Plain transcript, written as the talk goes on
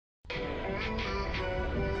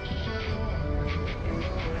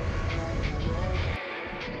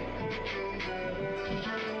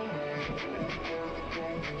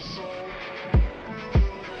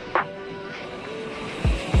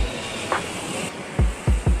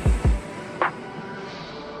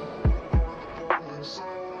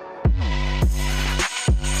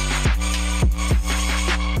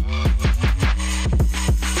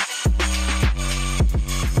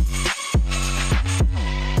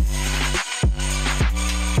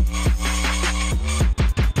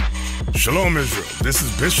Shalom, Israel. This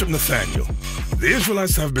is Bishop Nathaniel. The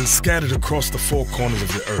Israelites have been scattered across the four corners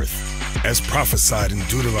of the earth, as prophesied in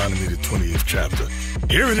Deuteronomy, the 20th chapter.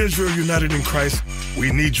 Here in Israel United in Christ,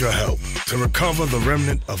 we need your help to recover the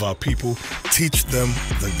remnant of our people, teach them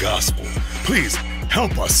the gospel. Please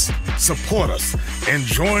help us, support us, and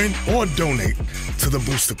join or donate to the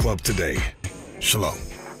Booster Club today. Shalom.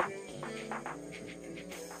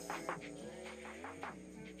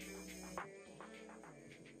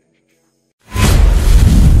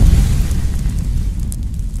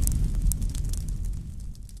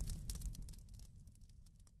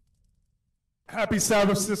 Happy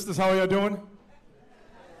Sabbath, sisters. How are y'all doing?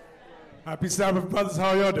 Happy Sabbath, brothers. How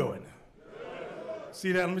are y'all doing?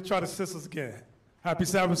 See that? Let me try the sisters again. Happy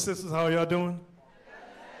Sabbath, sisters. How are y'all doing?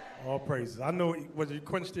 All praises. I know, whether you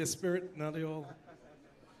quenched their spirit, now they all.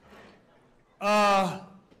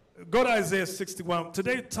 Go to Isaiah 61.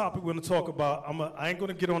 Today's topic we're going to talk about, I ain't going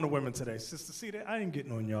to get on the women today. Sister, see that? I ain't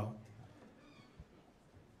getting on y'all.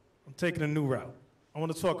 I'm taking a new route. I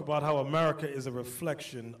want to talk about how America is a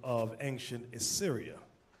reflection of ancient Assyria.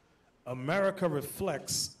 America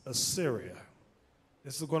reflects Assyria.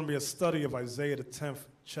 This is going to be a study of Isaiah the 10th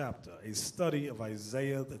chapter, a study of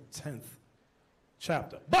Isaiah the 10th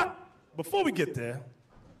chapter. But before we get there,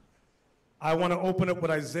 I want to open up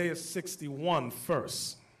with Isaiah 61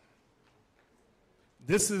 first.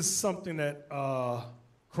 This is something that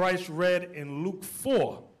Christ read in Luke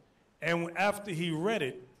 4, and after he read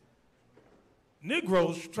it,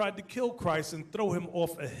 Negroes tried to kill Christ and throw him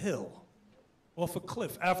off a hill, off a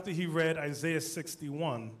cliff, after he read Isaiah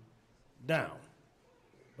 61 down.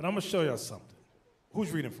 But I'm going to show y'all something. Who's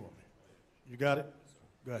reading for me? You got it?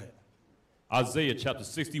 Go ahead. Isaiah chapter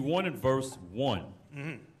 61 and verse 1.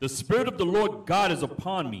 The Spirit of the Lord God is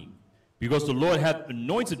upon me, because the Lord hath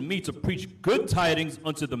anointed me to preach good tidings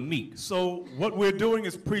unto the meek. So what we're doing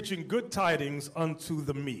is preaching good tidings unto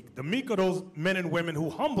the meek. The meek are those men and women who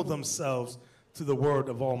humble themselves to the word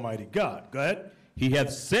of Almighty God. Go ahead. He hath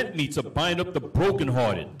sent me to bind up the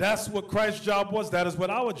brokenhearted. That's what Christ's job was. That is what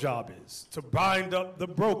our job is, to bind up the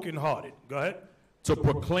brokenhearted. Go ahead. To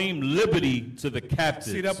proclaim liberty to the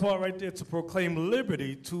captives. See that part right there? To proclaim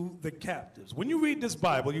liberty to the captives. When you read this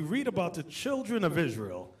Bible, you read about the children of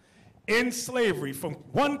Israel in slavery from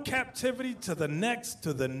one captivity to the next,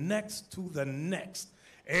 to the next, to the next.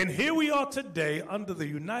 And here we are today under the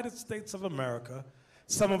United States of America.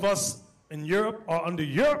 Some of us in Europe are under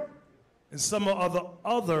Europe, and some are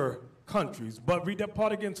other countries. But read that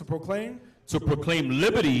part again, to proclaim. To proclaim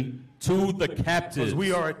liberty to the captives. Because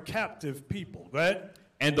we are a captive people, right?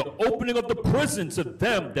 And the opening of the prison to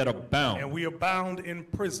them that are bound. And we are bound in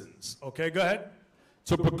prisons. Okay, go ahead.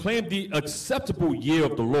 To proclaim the acceptable year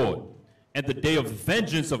of the Lord, and the day of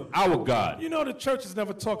vengeance of our God. You know, the churches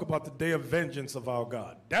never talk about the day of vengeance of our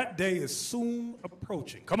God. That day is soon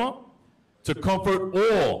approaching. Come on. To comfort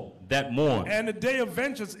all that mourn. And the day of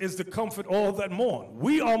vengeance is to comfort all that mourn.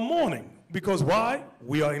 We are mourning because why?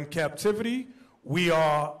 We are in captivity. We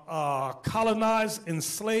are colonized,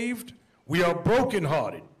 enslaved. We are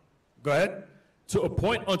brokenhearted. Go ahead. To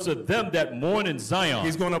appoint unto them that mourn in Zion.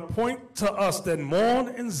 He's going to appoint to us that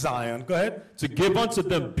mourn in Zion. Go ahead. To give unto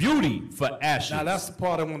them beauty for ashes. Now that's the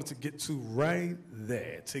part I wanted to get to right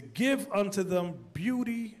there. To give unto them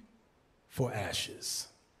beauty for ashes.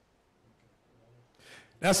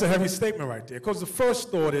 That's a heavy statement right there, because the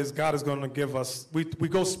first thought is God is going to give us, we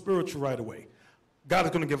go spiritual right away. God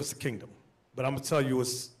is going to give us a kingdom. But I'm going to tell you,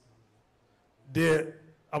 I'm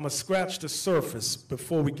going to scratch the surface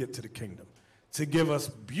before we get to the kingdom, to give us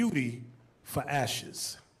beauty for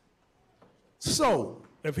ashes. So,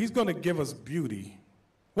 if he's going to give us beauty,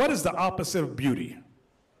 what is the opposite of beauty?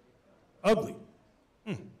 Ugly.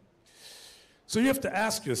 So you have to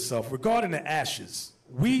ask yourself, regarding the ashes,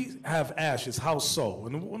 we have ashes, how so?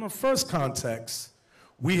 In the first context,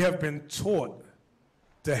 we have been taught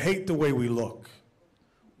to hate the way we look.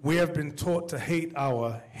 We have been taught to hate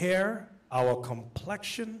our hair, our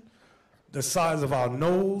complexion, the size of our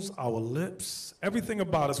nose, our lips, everything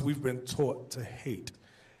about us we've been taught to hate.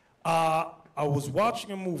 I was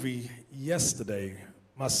watching a movie yesterday,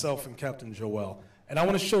 myself and Captain Joel, And I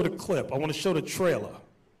want to show the clip. I want to show the trailer.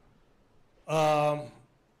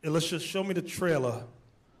 Let's just show me the trailer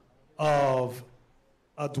of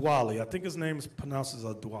Adwali. I think his name is pronounced as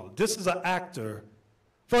Adwali. This is an actor.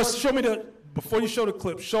 First, show me before you show the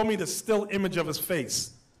clip, show me the still image of his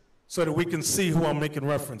face so that we can see who I'm making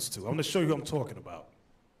reference to. I'm going to show you who I'm talking about.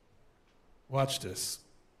 Watch this.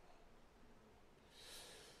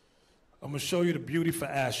 I'm going to show you the beauty for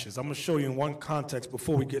ashes. I'm going to show you in one context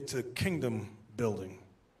before we get to kingdom building.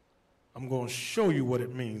 I'm going to show you what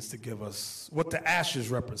it means to give us, what the ashes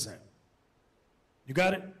represent. You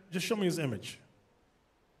got it? Just show me his image.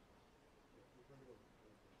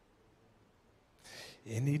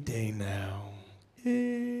 Any day now,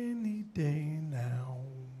 any day now.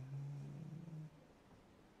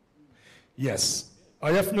 Yes.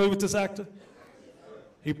 Are you familiar with this actor?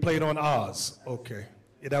 He played on Oz. Okay.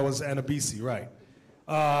 Yeah, that was Annabisi, right.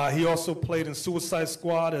 He also played in Suicide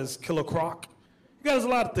Squad as Killer Croc. He got a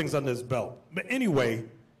lot of things under his belt. But anyway,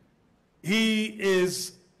 he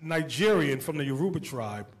is Nigerian from the Yoruba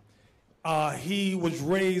tribe. He was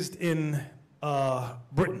raised in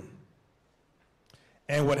Britain.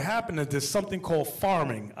 And what happened is there's something called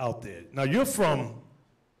farming out there. Now you're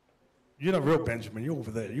not real Benjamin, you're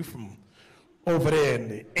over there. You're from over there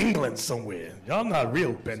in England somewhere. Y'all not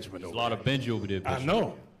real Benjamin over there. There's a lot of Benji over there, Bishop. I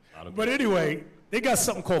know. But anyway, they got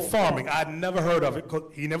something called farming. I'd never heard of it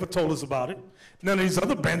because he never told us about it. None of these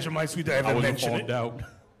other Benjamites we ever mentioned it. Out.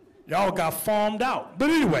 Y'all got farmed out. But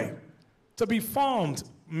anyway, to be farmed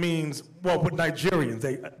means, well, with Nigerians,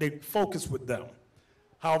 they focus with them.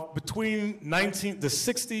 How between the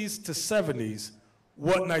 60s to 70s,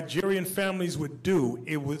 what Nigerian families would do,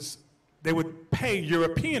 they would pay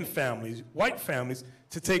European families, white families,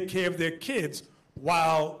 to take care of their kids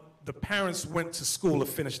while the parents went to school to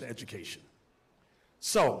finish the education.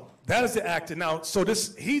 So that is the actor. Now,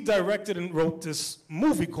 he directed and wrote this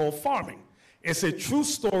movie called Farming. It's a true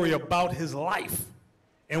story about his life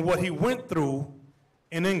and what he went through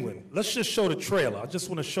in England. Let's just show the trailer. I just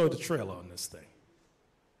want to show the trailer on this thing.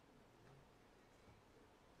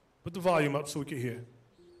 Put the volume up so we can hear.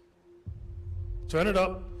 Turn it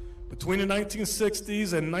up. Between the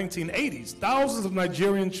 1960s and 1980s, thousands of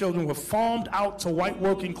Nigerian children were farmed out to white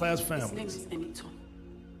working class families.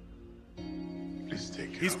 Please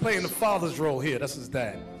take care. He's playing the father's role here. That's his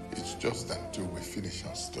dad. It's just that until we finish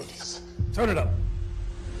our studies. Turn it up.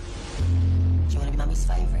 Do you want to be Mummy's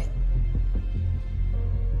favorite?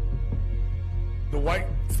 The white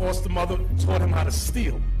foster mother taught him how to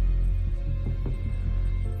steal.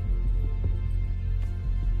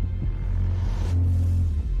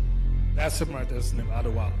 That's him right there. That's his name,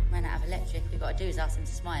 Adewale. Ran out of electric. We've got to do is ask him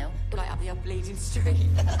to smile. Like up the old bleeding street.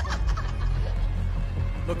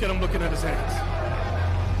 Look at him looking at his hands.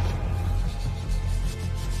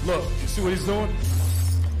 Look, you see what he's doing?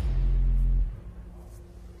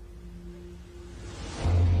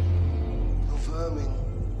 No vermin,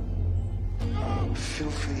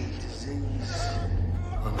 filthy disease.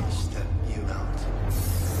 I'm gonna step you out.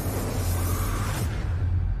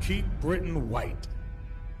 Keep Britain white.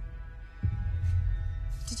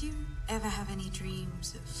 Did you ever have any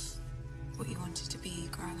dreams of what you wanted to be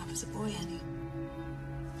growing up as a boy, Annie?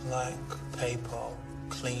 Like paper,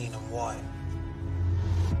 clean and white.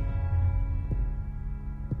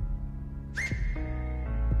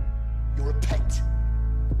 You're a pet.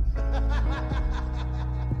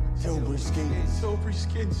 Tilbury skins. Tilbury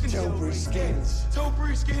skins. Tilbury skins.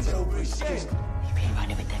 Tilbury skins. Tilbury skins. You've been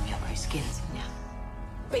running with them Yellow skins, haven't you?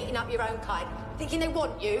 Beating up your own kind, thinking they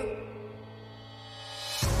want you.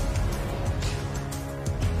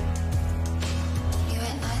 You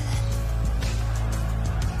ain't like that.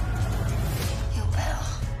 You will.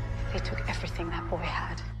 They took everything that boy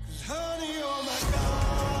had.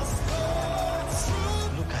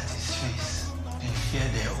 Look at his face. They fear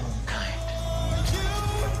their own kind.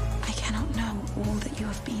 I cannot know all that you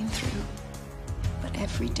have been through, but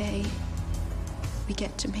every day we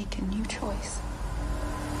get to make a new choice.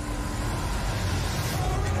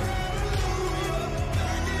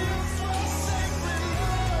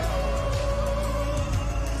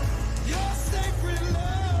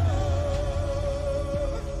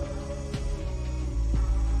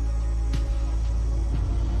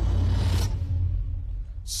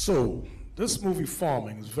 So, this movie,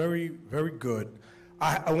 Farming, is very, very good.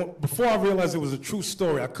 Before I realized it was a true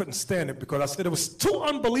story, I couldn't stand it because I said it was too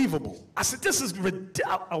unbelievable. I said, this is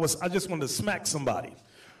ridiculous. I just wanted to smack somebody.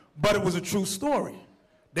 But it was a true story.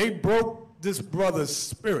 They broke this brother's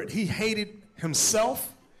spirit. He hated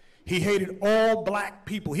himself. He hated all black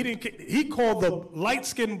people. He called the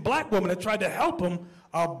light-skinned black woman that tried to help him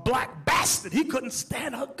a black bastard. He couldn't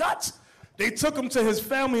stand her guts. They took him to his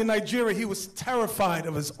family in Nigeria. He was terrified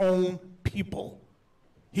of his own people.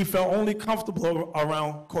 He felt only comfortable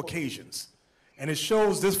around Caucasians. And it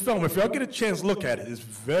shows this film, if y'all get a chance, look at it. It's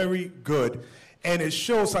very good. And it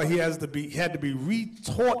shows how he had to be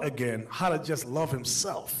retaught again how to just love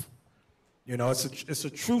himself. You know, it's a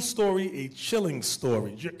true story, a chilling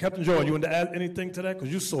story. Captain Joel, you want to add anything to that?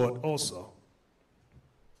 Because you saw it also.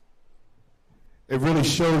 It really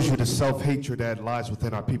shows you the self-hatred that lies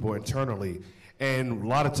within our people internally. And a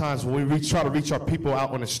lot of times when we try to reach our people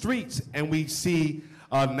out on the streets and we see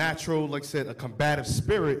a natural, like I said, a combative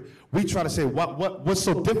spirit, we try to say, what's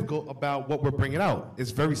so difficult about what we're bringing out?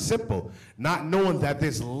 It's very simple. Not knowing that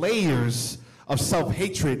there's layers of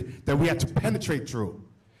self-hatred that we have to penetrate through.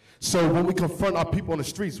 So when we confront our people on the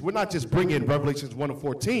streets, we're not just bringing Revelations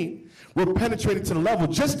 1:14, we're penetrating to the level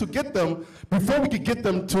just to get them, before we could get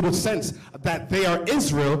them to the sense that they are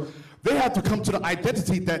Israel, they have to come to the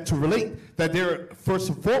identity that to relate that they're, first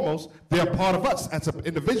and foremost, they're part of us as an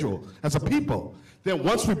individual, as a people. Then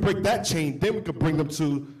once we break that chain, then we could bring them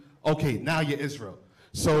to, okay, now you're Israel.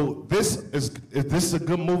 So this is a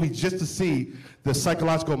good movie just to see the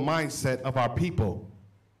psychological mindset of our people.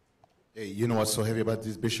 Hey, you know what's so heavy about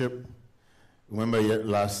this, Bishop? Remember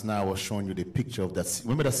last night I was showing you the picture of that.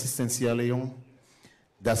 Remember that sister in Sierra Leone?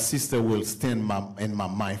 That sister will stay in my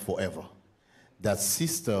mind forever. That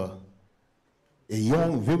sister,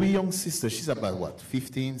 a very young sister, she's about what,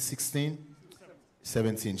 15, 16,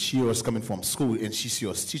 17. She was coming from school and she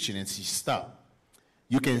was teaching and she stopped.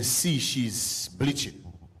 You can see she's bleaching.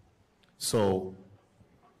 So,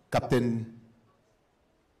 Captain,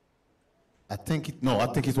 I think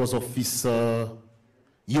it was Officer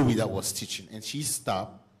Yui that was teaching, and she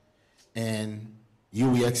stopped, and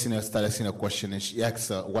Yui started asking a question, and she asked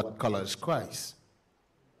her, what color is Christ?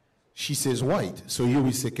 She says white. So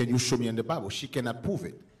Yui said, can you show me in the Bible? She cannot prove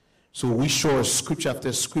it. So we show her scripture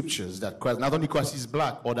after scriptures that Christ, not only Christ is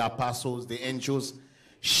black, or the apostles, the angels,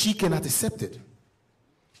 she cannot accept it.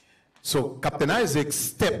 So Captain Isaac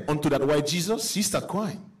stepped onto that white Jesus, she started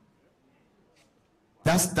crying.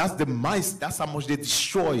 That's the mice. That's how much they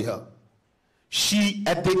destroy her. She,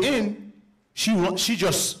 at the end, she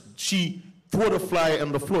threw the fly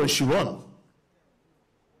on the floor and she run.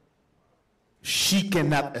 She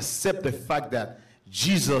cannot accept the fact that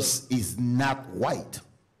Jesus is not white,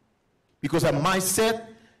 because her mindset,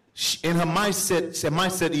 her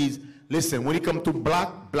mindset is, listen, when it comes to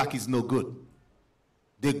black, black is no good.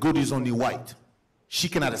 The good is only white. She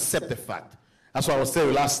cannot accept the fact. That's what I was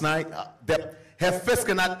saying last night. That her face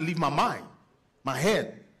cannot leave my mind, my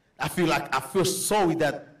head. I feel sorry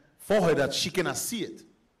for her that she cannot see it.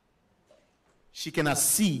 She cannot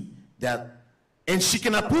see that, and she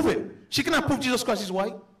cannot prove it. She cannot prove Jesus Christ is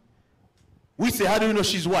white. We say, how do you know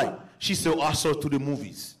she's white? She said, I saw it through the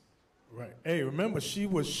movies. Right. Hey, remember, she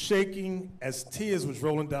was shaking as tears was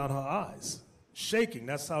rolling down her eyes. Shaking.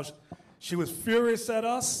 That's how she was furious at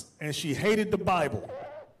us, and she hated the Bible.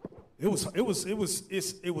 It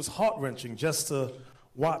was heart-wrenching just to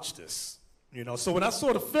watch this, you know. So when I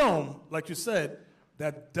saw the film, like you said,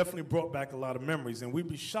 that definitely brought back a lot of memories. And we'd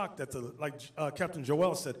be shocked that, like Captain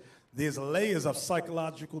Joel said, there's layers of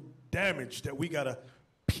psychological damage that we got to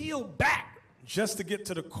peel back just to get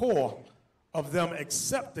to the core of them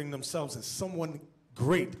accepting themselves as someone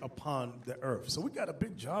great upon the earth. So we got a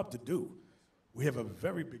big job to do. We have a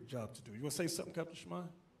very big job to do. You want to say something, Captain Shemai?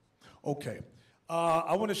 Okay.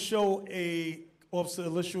 I want to show Officer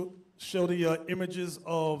Alicia, show the images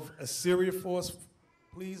of Assyria for us,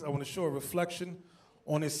 please. I want to show a reflection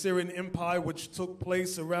on the Assyrian Empire, which took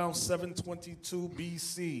place around 722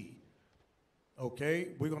 BC. Okay,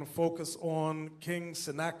 we're going to focus on King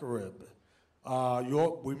Sennacherib.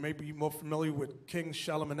 We may be more familiar with King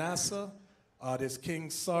Shalmaneser. There's King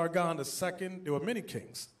Sargon II. There were many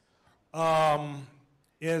kings.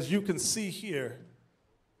 As you can see here,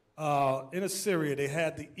 in Assyria, they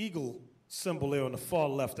had the eagle symbol there on the far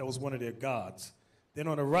left. That was one of their gods. Then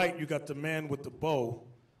on the right, you got the man with the bow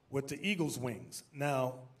with the eagle's wings.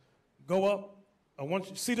 Now, go up. I want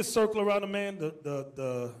you to see the circle around the man,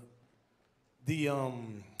 the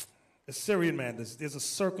Assyrian man. There's a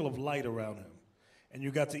circle of light around him. And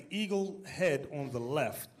you got the eagle head on the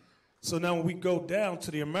left. So now when we go down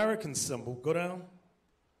to the American symbol, go down.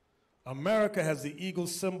 America has the eagle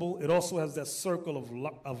symbol. It also has that circle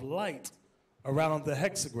of light around the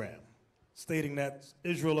hexagram, stating that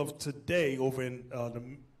Israel of today over in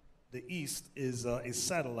the east is a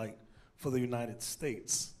satellite for the United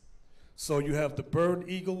States. So you have the bird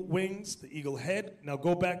eagle wings, the eagle head. Now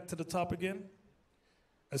go back to the top again.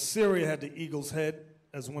 Assyria had the eagle's head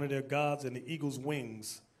as one of their gods and the eagle's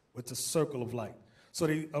wings with the circle of light. So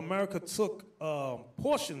America took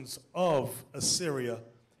portions of Assyria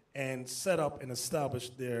and set up and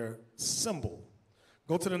established their symbol.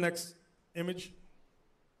 Go to the next image.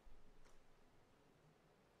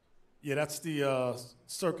 Yeah, that's the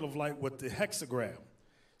circle of light with the hexagram,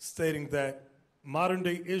 stating that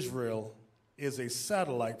modern-day Israel is a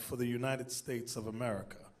satellite for the United States of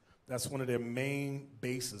America. That's one of their main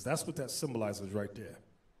bases. That's what that symbolizes right there.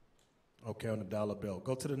 Okay, on the dollar bill.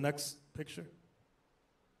 Go to the next picture.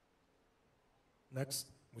 Next.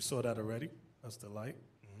 We saw that already. That's the light.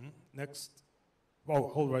 Next. Oh,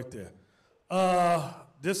 hold right there.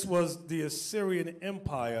 This was the Assyrian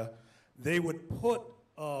Empire. They would put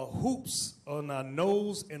hoops on our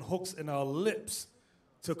nose and hooks in our lips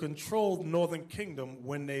to control the northern kingdom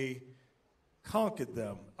when they conquered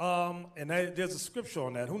them. And there's a scripture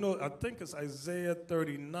on that. Who knows? I think it's Isaiah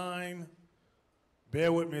 39.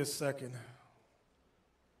 Bear with me a second.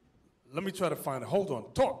 Let me try to find it. Hold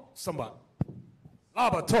on. Talk, somebody.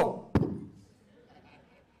 Laba, talk.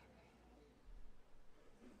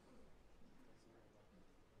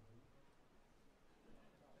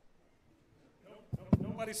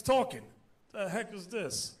 Nobody's talking. The heck is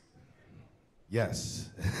this? Yes.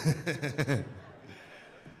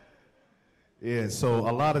 Yeah, so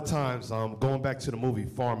a lot of times, going back to the movie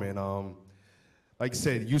Farming, like I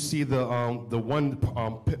said, you see the one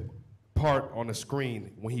part on the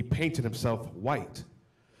screen when he painted himself white.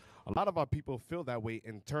 A lot of our people feel that way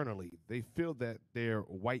internally. They feel that they're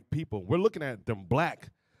white people. We're looking at them black,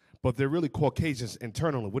 but they're really Caucasians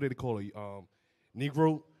internally. What do they call it?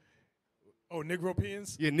 Negro? Oh,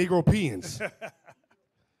 Negropeans? Yeah, Negropeans. Right.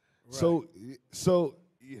 So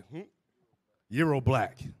Euro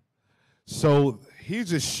black. So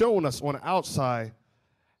he's just showing us on the outside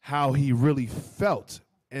how he really felt.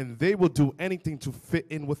 And they will do anything to fit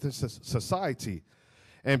in within society.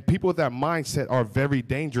 And people with that mindset are very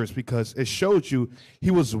dangerous because it shows you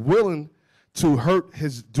he was willing to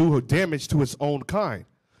do damage to his own kind.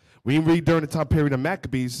 When you read during the time period of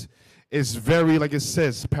Maccabees, it's very, like it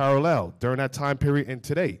says, parallel during that time period and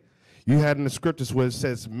today. You had in the scriptures where it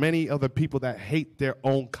says many other people that hate their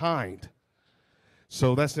own kind.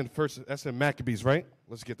 So that's in Maccabees, right?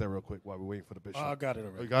 Let's get that real quick while we're waiting for the bishop. I got it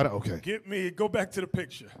already. Oh, you got it? Okay. Go back to the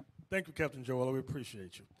picture. Thank you, Captain Joel. We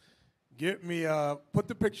appreciate you. Put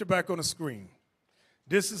the picture back on the screen.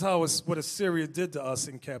 This is what Assyria did to us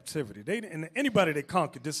in captivity. And anybody they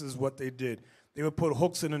conquered, this is what they did. They would put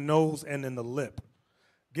hooks in the nose and in the lip.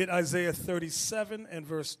 Get Isaiah 37 and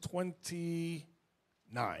verse 29.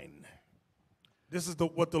 This is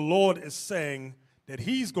what the Lord is saying that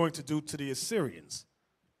he's going to do to the Assyrians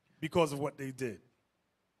because of what they did.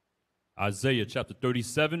 Isaiah chapter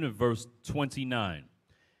 37 and verse 29.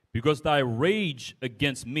 Because thy rage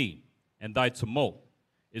against me and thy tumult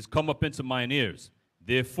is come up into mine ears.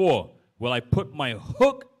 Therefore will I put my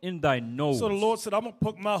hook in thy nose. So the Lord said, I'm going to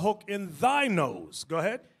put my hook in thy nose. Go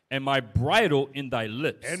ahead. And my bridle in thy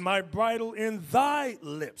lips. And my bridle in thy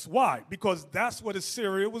lips. Why? Because that's what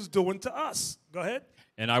Assyria was doing to us. Go ahead.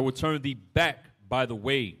 And I will turn thee back by the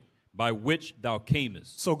way by which thou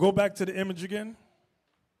camest. So go back to the image again.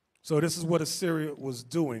 So this is what Assyria was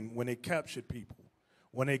doing when they captured people,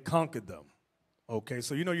 when they conquered them. Okay,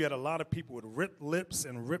 so you know you had a lot of people with ripped lips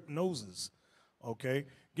and ripped noses. Okay,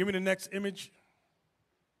 give me the next image.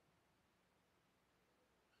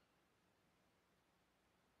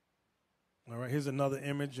 All right, here's another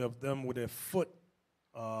image of them with their foot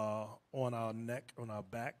on our neck, on our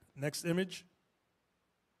back. Next image.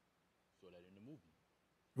 Saw that in the movie.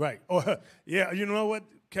 Right. Oh, yeah, you know what?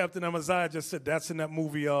 Captain Amaziah just said that's in that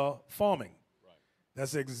movie Farming. Right.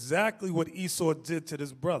 That's exactly what Esau did to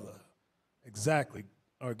this brother. Exactly.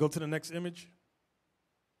 All right, go to the next image.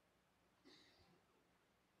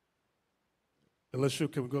 Elisha,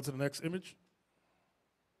 can we go to the next image?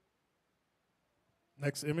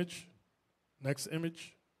 Next image. Next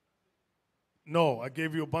image. No, I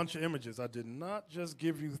gave you a bunch of images. I did not just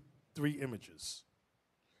give you 3 images.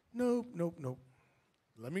 Nope, nope, nope.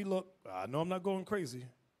 Let me look. I know I'm not going crazy.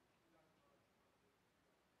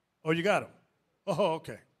 Oh, you got them? Oh,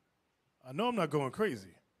 okay. I know I'm not going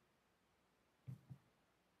crazy.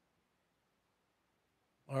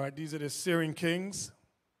 All right, these are the Syrian kings.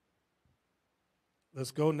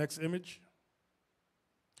 Let's go, next image.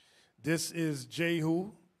 This is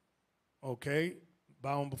Jehu, okay,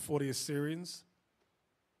 bowing before the Assyrians.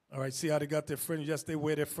 All right, see how they got their fringes? Yes, they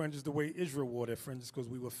wear their fringes the way Israel wore their fringes because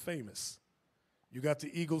we were famous. You got the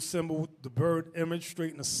eagle symbol, the bird image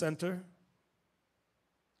straight in the center,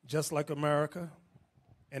 just like America.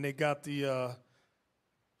 And they got the,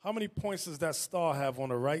 how many points does that star have on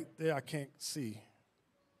the right there? I can't see.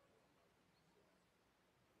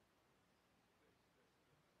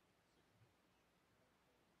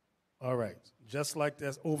 All right. Just like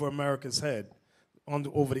that's over America's head,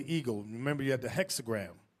 over the eagle. Remember, you had the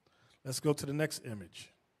hexagram. Let's go to the next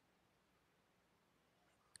image.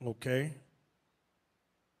 Okay.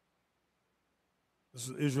 This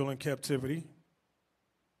is Israel in captivity.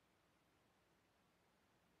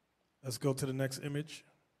 Let's go to the next image.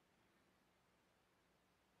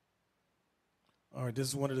 All right, this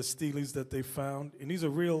is one of the steles that they found, and these are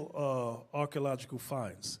real archaeological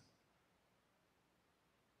finds.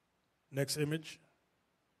 Next image.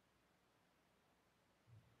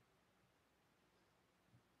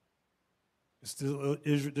 It's still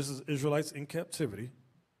this is Israelites in captivity.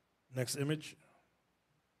 Next image.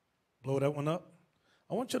 Blow that one up.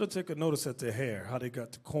 I want you to take a notice at their hair, how they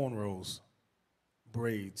got the cornrows,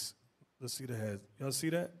 braids. Let's see the head. Y'all see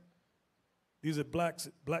that? These are black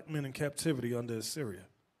men in captivity under Assyria.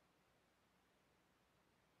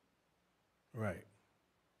 Right.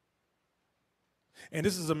 And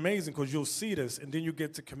this is amazing because you'll see this, and then you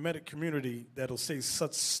get to Kemetic community that'll say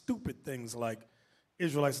such stupid things like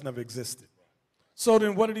Israelites never existed. So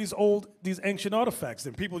then what are these ancient artifacts?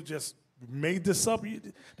 Then people just made this up.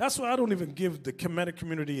 That's why I don't even give the Kemetic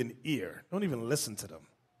community an ear. Don't even listen to them.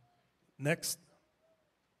 Next.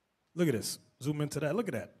 Look at this. Zoom into that. Look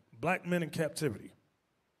at that. Black men in captivity.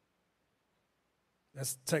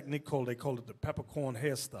 That's a technique they call it the peppercorn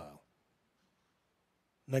hairstyle.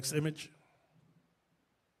 Next image.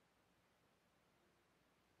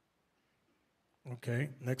 Okay,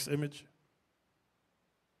 next image.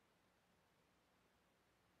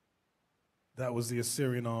 That was the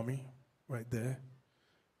Assyrian army right there.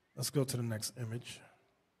 Let's go to the next image.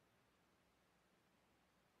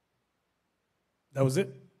 That was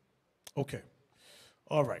it? Okay.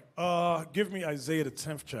 All right. Give me Isaiah the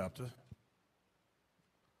 10th chapter.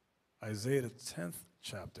 Isaiah the 10th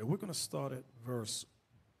chapter. We're going to start at we're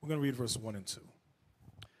going to read verse 1 and 2.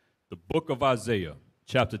 The book of Isaiah,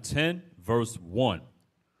 chapter 10, verse 1.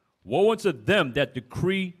 Woe unto them that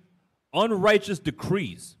decree unrighteous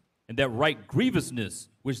decrees, and that write grievousness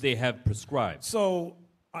which they have prescribed. So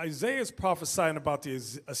Isaiah is prophesying about the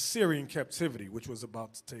Assyrian captivity, which was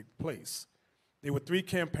about to take place. There were 3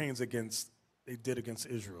 campaigns they did against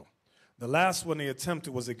Israel. The last one they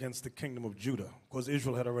attempted was against the kingdom of Judah, because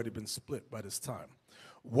Israel had already been split by this time.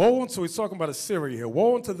 So he's talking about Assyria here.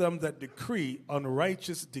 Woe unto them that decree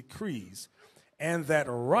unrighteous decrees, and that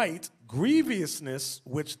write grievousness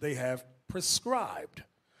which they have prescribed.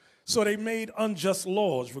 So they made unjust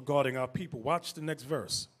laws regarding our people. Watch the next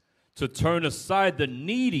verse. To turn aside the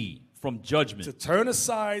needy from judgment. To turn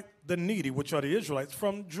aside the needy, which are the Israelites,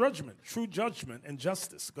 from judgment, true judgment and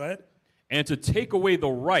justice. Go ahead. And to take away the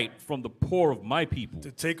right from the poor of my people.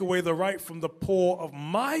 To take away the right from the poor of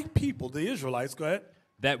my people, the Israelites. Go ahead.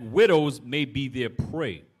 That widows may be their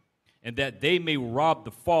prey, and that they may rob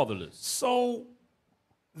the fatherless. So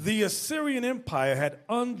the Assyrian Empire had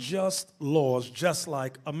unjust laws just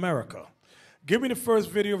like America. Give me the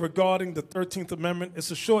first video regarding the 13th Amendment.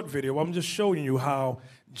 It's a short video. I'm just showing you how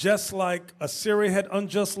just like Assyria had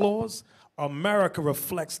unjust laws, America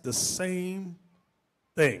reflects the same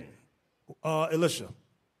thing. Elisha,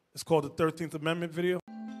 it's called the 13th Amendment video.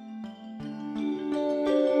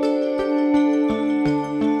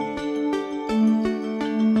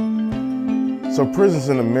 So prisons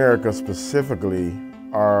in America specifically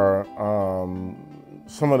are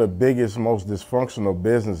some of the biggest, most dysfunctional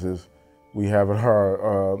businesses we have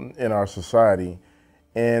in our society.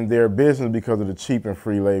 And they're business because of the cheap and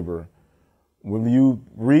free labor. When you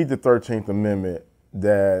read the 13th Amendment,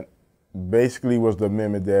 that basically was the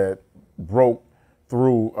amendment that broke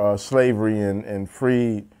through slavery and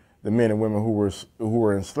freed the men and women who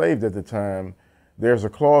were enslaved at the time, there's a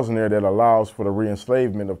clause in there that allows for the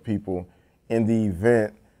re-enslavement of people in the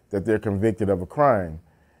event that they're convicted of a crime.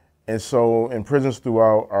 And so in prisons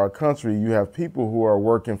throughout our country, you have people who are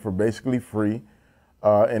working for basically free.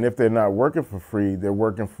 And if they're not working for free, they're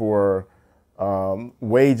working for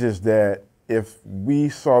wages that if we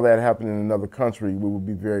saw that happen in another country, we would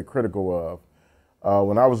be very critical of.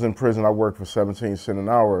 When I was in prison, I worked for 17 cents an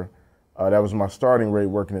hour. That was my starting rate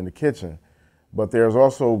working in the kitchen. But there's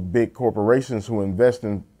also big corporations who invest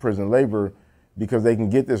in prison labor because they can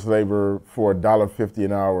get this labor for $1.50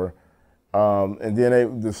 an hour. And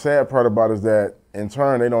then the sad part about it is that in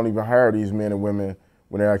turn, they don't even hire these men and women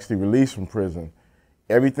when they're actually released from prison.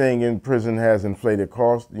 Everything in prison has inflated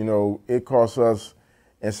cost. You know, it costs us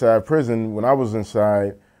inside prison, when I was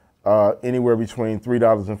inside, anywhere between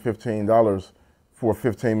 $3 and $15 for a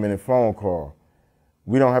 15-minute phone call.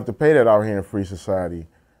 We don't have to pay that out here in free society.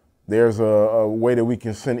 There's a way that we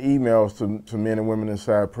can send emails to men and women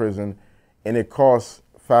inside prison, and it costs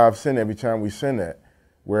 5 cents every time we send that.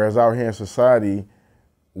 Whereas out here in society,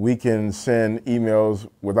 we can send emails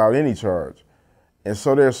without any charge. And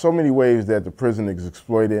so there's so many ways that the prison is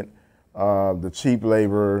exploited, the cheap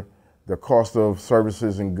labor, the cost of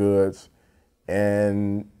services and goods,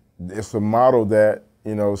 and it's a model that,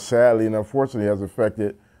 you know, sadly and unfortunately has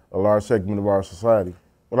affected a large segment of our society.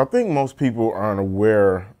 But I think most people aren't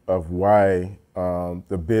aware of why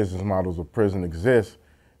the business models of prison exist,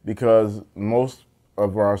 because most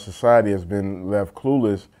of our society has been left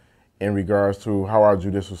clueless in regards to how our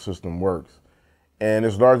judicial system works. And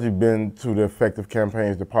it's largely been to the effective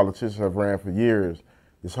campaigns that politicians have ran for years.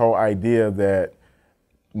 This whole idea that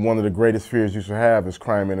one of the greatest fears you should have is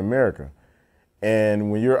crime in America.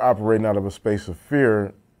 And when you're operating out of a space of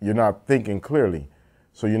fear, you're not thinking clearly.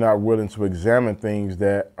 So you're not willing to examine things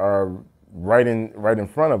that are right in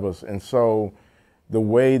front of us. And so the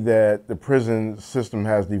way that the prison system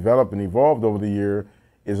has developed and evolved over the year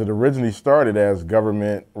is it originally started as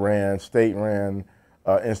government-ran, state-ran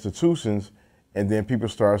institutions, and then people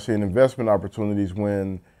started seeing investment opportunities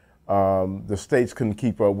when the states couldn't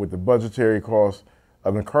keep up with the budgetary costs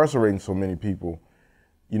of incarcerating so many people.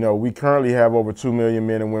 You know, we currently have over 2 million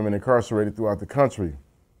men and women incarcerated throughout the country.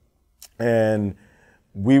 And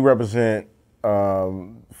we represent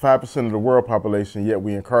 5% of the world population, yet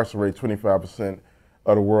we incarcerate 25%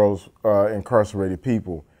 of the world's incarcerated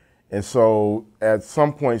people. And so at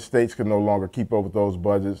some point, states could no longer keep up with those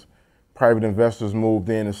budgets. Private investors moved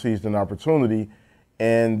in and seized an opportunity,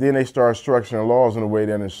 and then they started structuring laws in a way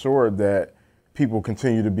that ensured that people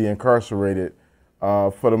continue to be incarcerated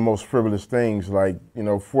for the most frivolous things. Like, you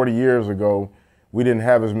know, 40 years ago, we didn't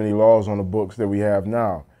have as many laws on the books that we have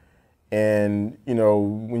now. And, you know,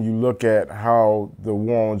 when you look at how the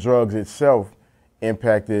war on drugs itself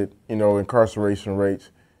impacted, you know, incarceration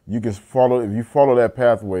rates, you can follow, if you follow that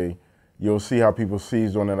pathway, you'll see how people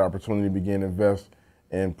seized on that opportunity to begin to invest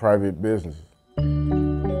in private businesses.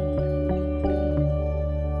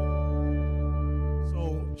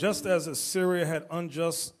 So just as Assyria had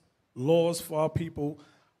unjust laws for our people,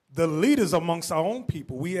 the leaders amongst our own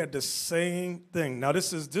people, we had the same thing. Now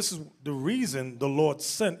this is the reason the Lord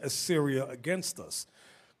sent Assyria against us,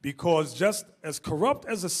 because just as corrupt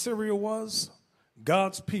as Assyria was,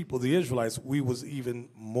 God's people, the Israelites, we was even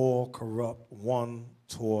more corrupt one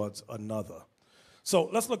towards another. So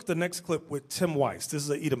let's look at the next clip with Tim Weiss. This is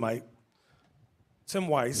an Edomite. Tim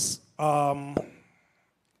Weiss. I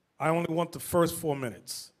only want the first 4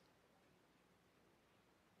 minutes.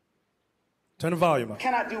 Turn the volume up.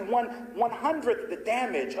 Cannot do 1/100th the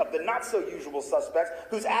damage of the not-so-usual suspects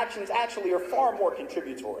whose actions actually are far more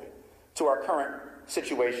contributory to our current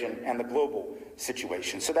situation and the global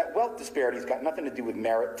situation. So that wealth disparity has got nothing to do with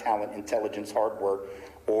merit, talent, intelligence, hard work,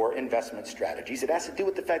 or investment strategies. It has to do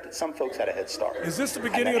with the fact that some folks had a head start. Is this the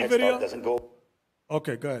beginning of the video? Doesn't go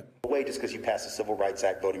okay, go ahead. away just because you pass the Civil Rights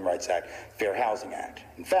Act, Voting Rights Act, Fair Housing Act.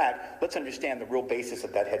 In fact, let's understand the real basis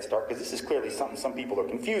of that head start, because this is clearly something some people are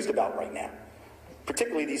confused about right now.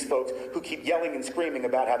 Particularly these folks who keep yelling and screaming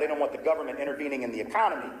about how they don't want the government intervening in the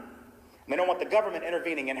economy. And they don't want the government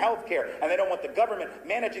intervening in healthcare, and they don't want the government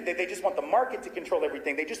managing. They just want the market to control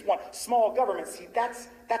everything. They just want small government. See, that's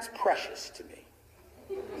precious to me.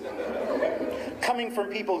 Coming from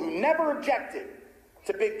people who never objected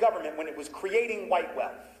to big government when it was creating white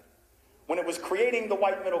wealth, when it was creating the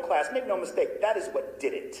white middle class. Make no mistake, that is what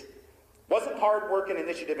did it. Wasn't hard work and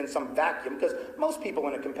initiative in some vacuum, because most people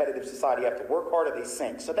in a competitive society have to work hard or they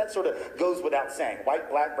sink. So that sort of goes without saying. White,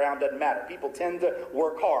 black, brown, doesn't matter. People tend to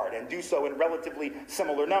work hard and do so in relatively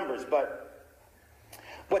similar numbers. But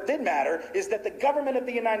what did matter is that the government of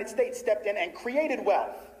the United States stepped in and created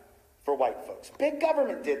wealth for white folks. Big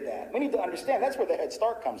government did that. We need to understand that's where the Head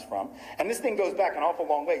Start comes from. And this thing goes back an awful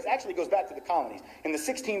long ways. Actually goes back to the colonies in the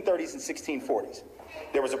 1630s and 1640s.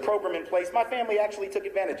 There was a program in place. My family actually took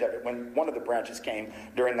advantage of it when one of the branches came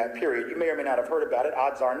during that period. You may or may not have heard about it.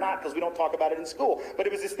 Odds are not, because we don't talk about it in school. But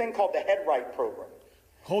it was this thing called the Head Right program.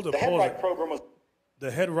 Hold up, the Head Right program was... The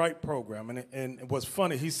Head Right program. And it was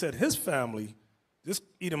funny. He said his family, this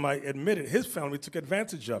Edomite admitted his family took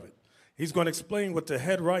advantage of it. He's going to explain what the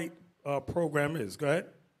Head Right program is. Go ahead.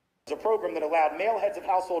 It's a program that allowed male heads of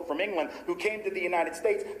household from England who came to the United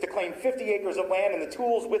States to claim 50 acres of land and the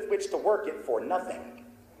tools with which to work it for nothing.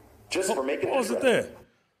 Just for making it. Pause it there.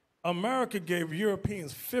 America gave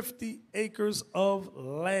Europeans 50 acres of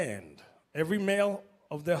land. Every male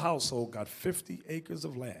of their household got 50 acres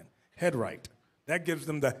of land. Head Right. That gives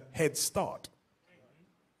them the head start.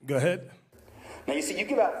 Go ahead. Now you see, you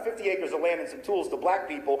give out 50 acres of land and some tools to black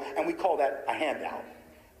people, and we call that a handout.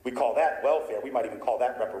 We call that welfare. We might even call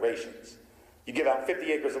that reparations. You give out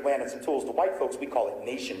 50 acres of land and some tools to white folks, we call it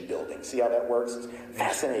nation building. See how that works? It's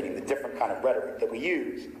fascinating, the different kind of rhetoric that we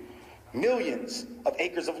use. Millions of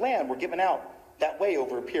acres of land were given out that way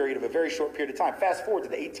over a period of a very short period of time. Fast forward to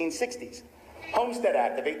the 1860s. Homestead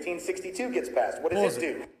Act of 1862 gets passed. What does it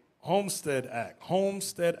do? Homestead Act.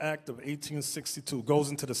 Homestead Act of 1862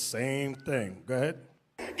 goes into the same thing. Go ahead.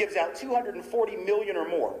 Gives out 240 million or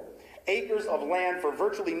more acres of land for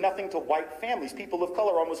virtually nothing to white families. People of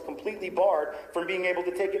color almost completely barred from being able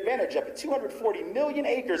to take advantage of it. 240 million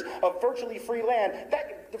acres of virtually free land.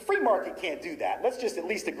 The free market can't do that. Let's just at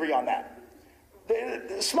least agree on that.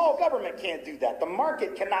 The small government can't do that. The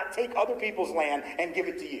market cannot take other people's land and give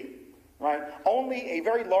it to you. Right? Only a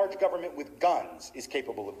very large government with guns is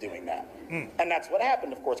capable of doing that. And that's what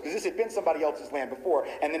happened, of course, because this had been somebody else's land before,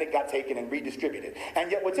 and then it got taken and redistributed.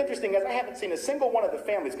 And yet what's interesting is I haven't seen a single one of the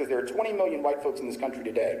families, because there are 20 million white folks in this country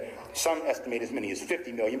today, some estimate as many as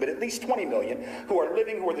 50 million, but at least 20 million, who are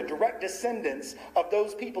the direct descendants of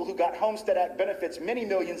those people who got Homestead Act benefits, many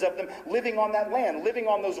millions of them living on that land, living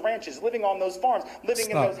on those ranches, living on those farms,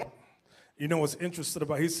 living in those... You know what's interesting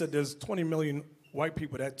about, he said there's 20 million white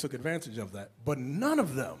people that took advantage of that, but none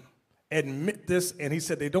of them admit this, and he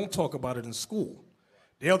said they don't talk about it in school.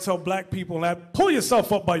 They'll tell black people that, pull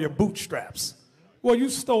yourself up by your bootstraps. Well, you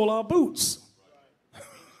stole our boots.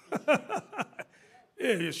 Yeah,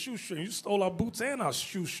 your shoestrings. You stole our boots and our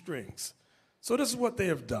shoestrings. So this is what they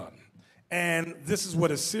have done. And this is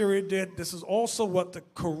what Assyria did. This is also what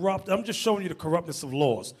I'm just showing you the corruptness of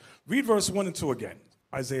laws. Read verse 1 and 2 again,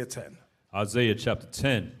 Isaiah 10. Isaiah chapter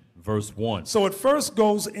 10. Verse 1. So it first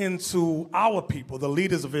goes into our people, the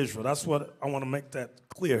leaders of Israel. That's what I want to make that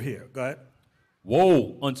clear here. Go ahead.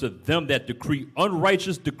 Woe unto them that decree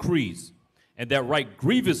unrighteous decrees, and that write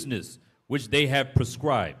grievousness which they have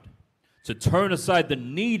prescribed, to turn aside the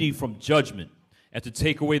needy from judgment, and to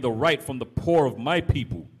take away the right from the poor of my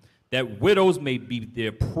people, that widows may be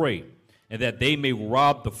their prey, and that they may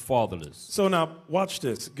rob the fatherless. So now, watch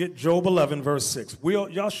this. Get Job 11, verse 6.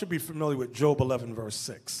 Y'all should be familiar with Job 11, verse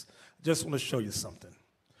 6. Just want to show you something.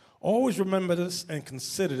 Always remember this and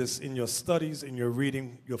consider this in your studies, in your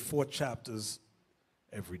reading, your 4 chapters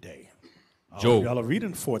every day. Job. Y'all are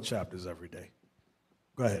reading 4 chapters every day.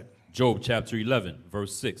 Go ahead. Job chapter 11,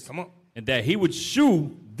 verse 6. Come on. And that he would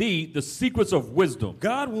shew thee the secrets of wisdom.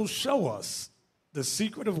 God will show us the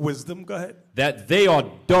secret of wisdom. Go ahead. That they are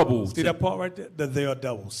double. See that part right there? That they are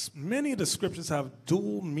doubles. Many of the scriptures have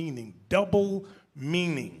dual meaning, double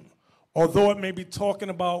meaning. Although it may be talking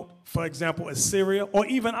about, for example, Assyria or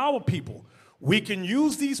even our people, we can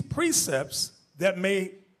use these precepts that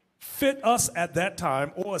may fit us at that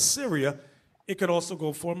time, or Assyria. It could also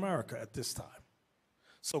go for America at this time.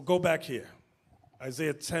 So go back here.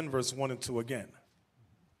 Isaiah 10, verse 1 and 2 again.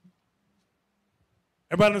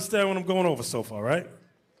 Everybody understand what I'm going over so far, right?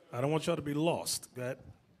 I don't want y'all to be lost. Go ahead.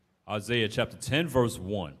 Isaiah chapter 10, verse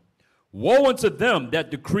 1. Woe unto them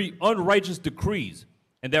that decree unrighteous decrees,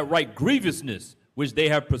 and that write grievousness which they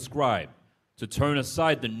have prescribed, to turn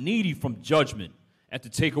aside the needy from judgment, and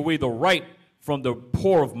to take away the right from the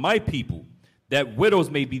poor of my people, that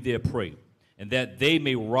widows may be their prey, and that they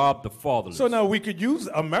may rob the fatherless. So now we could use,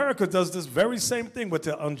 America does this very same thing with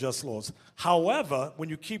their unjust laws. However, when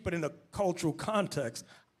you keep it in a cultural context,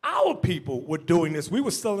 our people were doing this. We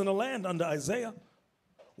were still in the land under Isaiah.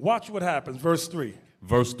 Watch what happens, verse 3.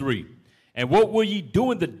 Verse 3. And what will ye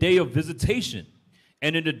do in the day of visitation,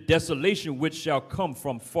 and in the desolation which shall come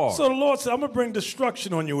from far? So the Lord said, I'm going to bring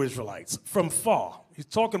destruction on you Israelites from far. He's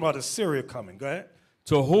talking about Assyria coming. Go ahead.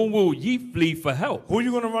 To whom will ye flee for help? Who are you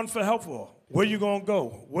going to run for help for? Where you going to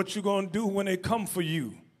go? What you going to do when they come for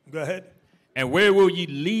you? Go ahead. And where will ye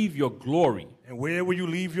leave your glory? And where will you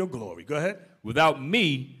leave your glory? Go ahead. Without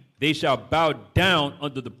me, they shall bow down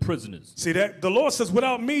under the prisoners. See that? The Lord says,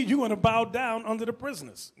 without me, you're going to bow down under the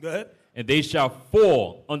prisoners. Go ahead. And they shall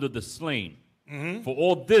fall under the slain. For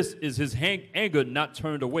all this is his anger not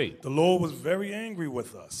turned away. The Lord was very angry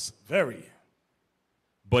with us. Very.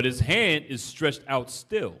 But his hand is stretched out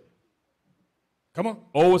still. Come on.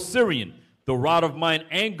 O Assyrian, the rod of mine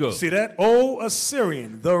anger. See that? O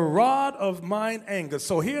Assyrian, the rod of mine anger.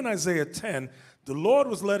 So here in Isaiah 10, the Lord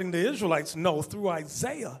was letting the Israelites know through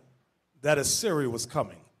Isaiah that Assyria was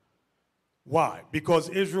coming. Why? Because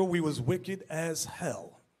Israel, we was wicked as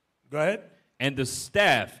hell. Go ahead. And the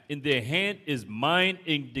staff in their hand is mine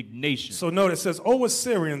indignation. So note it says, O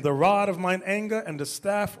Assyrian, the rod of mine anger, and the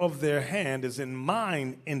staff of their hand is in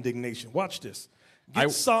mine indignation. Watch this.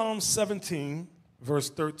 Get Psalm 17,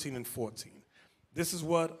 verse 13 and 14. This is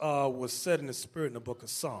what was said in the Spirit in the book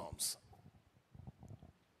of Psalms.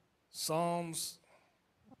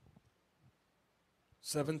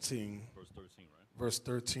 17, verse 13, right? Verse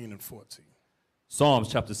 13 and 14. Psalms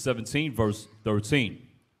chapter 17, verse 13.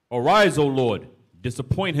 Arise, O Lord,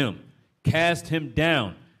 disappoint him, cast him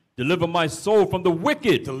down, deliver my soul from the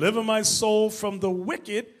wicked. Deliver my soul from the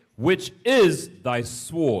wicked. Which is thy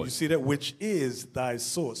sword. You see that? Which is thy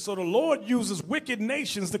sword. So the Lord uses wicked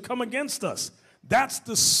nations to come against us. That's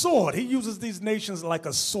the sword. He uses these nations like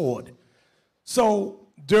a sword. So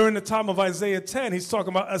during the time of Isaiah 10, he's talking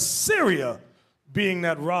about Assyria being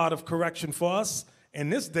that rod of correction for us. In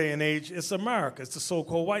this day and age, it's America. It's the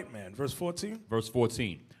so-called white man. Verse 14. Verse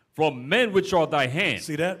 14. From men which are thy hand.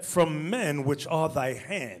 See that? From men which are thy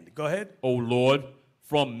hand. Go ahead. O Lord,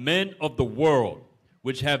 from men of the world,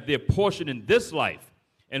 which have their portion in this life,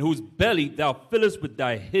 and whose belly thou fillest with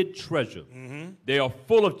thy hid treasure. They are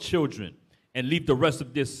full of children, and leave the rest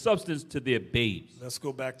of their substance to their babes. Let's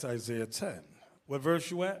go back to Isaiah 10. What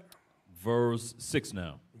verse you at? Verse 6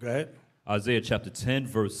 now. Go ahead. Isaiah chapter 10,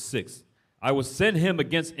 verse 6. I will send him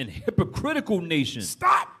against an hypocritical nation.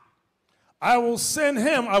 Stop! I will send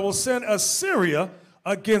Assyria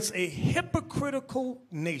against a hypocritical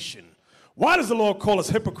nation. Why does the Lord call us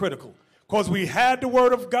hypocritical? Because we had the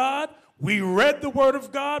word of God, we read the word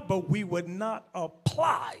of God, but we would not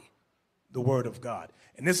apply the word of God.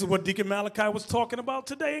 And this is what Deacon Malachi was talking about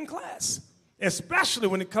today in class, especially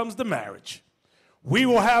when it comes to marriage. We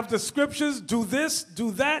will have the scriptures, do this,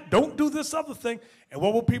 do that, don't do this other thing. And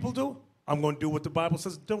what will people do? I'm going to do what the Bible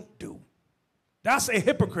says don't do. That's a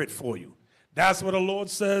hypocrite for you. That's what the Lord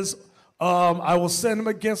says. I will send him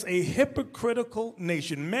against a hypocritical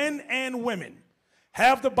nation, men and women.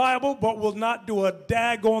 Have the Bible, but will not do a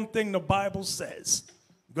daggone thing the Bible says.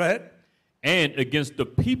 Go ahead. And against the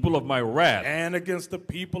people of my wrath. And against the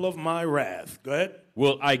people of my wrath. Go ahead.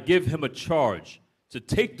 Will I give him a charge to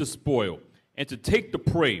take the spoil and to take the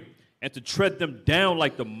prey and to tread them down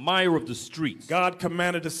like the mire of the streets. God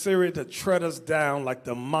commanded Assyria to tread us down like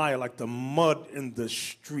the mire, like the mud in the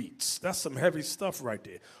streets. That's some heavy stuff right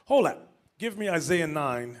there. Hold up. Give me Isaiah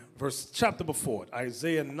 9, chapter before it.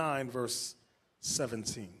 Isaiah 9, verse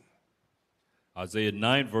 17. Isaiah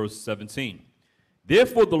 9, verse 17.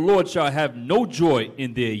 Therefore the Lord shall have no joy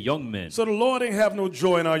in their young men. So the Lord ain't have no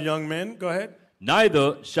joy in our young men. Go ahead.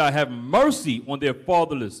 Neither shall have mercy on their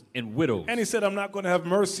fatherless and widows. And he said, I'm not going to have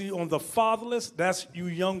mercy on the fatherless. That's you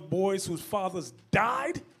young boys whose fathers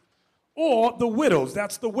died. Or the widows.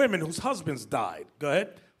 That's the women whose husbands died. Go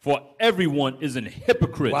ahead. For everyone is an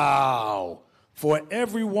hypocrite. Wow. For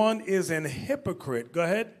everyone is an hypocrite. Go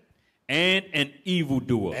ahead. And an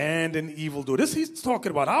evildoer. And an evildoer. This he's talking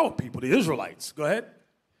about our people, the Israelites. Go ahead.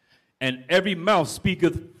 And every mouth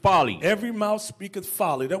speaketh folly. Every mouth speaketh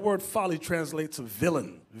folly. That word folly translates to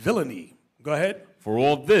villainy. Go ahead. For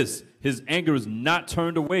all this, his anger is not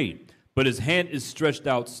turned away, but his hand is stretched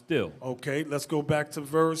out still. Okay, let's go back to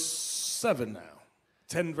verse 7 now.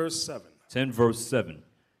 10 verse 7. 10 verse 7.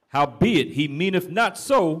 Howbeit he meaneth not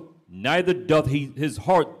so, neither doth his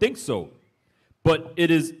heart think so. But it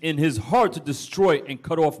is in his heart to destroy and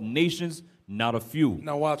cut off nations, not a few.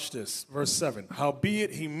 Now watch this, verse 7.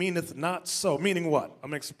 Howbeit he meaneth not so. Meaning what? I'm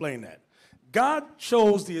going to explain that. God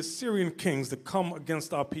chose the Assyrian kings to come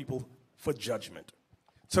against our people for judgment,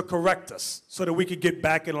 to correct us, so that we could get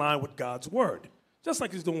back in line with God's word, just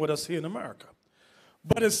like he's doing with us here in America.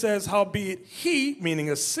 But it says, howbeit he, meaning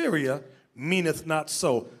Assyria, meaneth not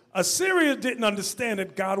so. Assyria didn't understand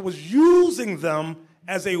that God was using them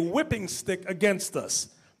as a whipping stick against us.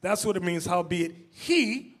 That's what it means, howbeit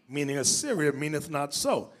he, meaning Assyria, meaneth not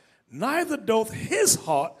so. Neither doth his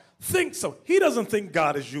heart think so. He doesn't think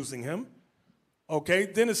God is using him. Okay,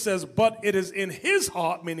 then it says, but it is in his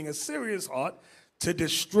heart, meaning Assyria's heart, to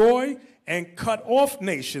destroy and cut off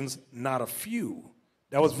nations, not a few.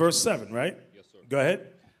 That was verse 7, right? Yes, sir. Go ahead.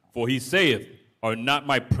 For he saith, are not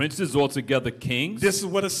my princes altogether kings? This is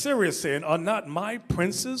what Assyria is saying. Are not my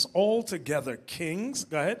princes altogether kings?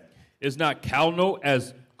 Go ahead. Is not Calno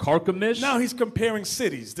as Carchemish? Now he's comparing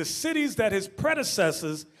cities. The cities that his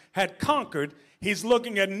predecessors had conquered, he's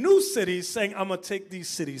looking at new cities saying, I'm going to take these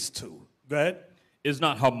cities too. Go ahead. Is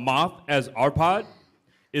not Hamath as Arpad?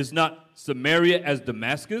 Is not Samaria as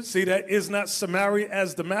Damascus? See that? Is not Samaria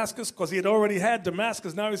as Damascus? Because he had already had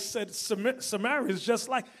Damascus. Now he said Samaria is just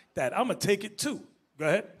like that. I'm going to take it too. Go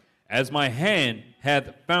ahead. As my hand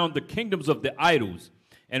hath found the kingdoms of the idols,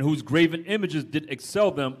 and whose graven images did excel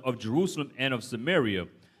them of Jerusalem and of Samaria,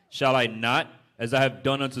 shall I not, as I have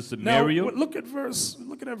done unto Samaria? Now, look at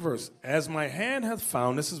that verse. As my hand hath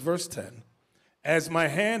found, this is verse 10. As my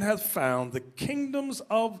hand hath found the kingdoms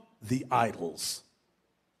of the idols.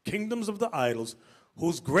 Kingdoms of the idols,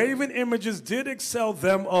 whose graven images did excel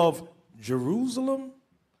them of Jerusalem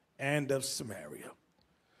and of Samaria.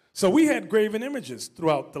 So we had graven images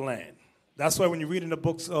throughout the land. That's why when you read in the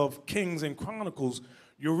books of Kings and Chronicles,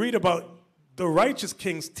 you read about the righteous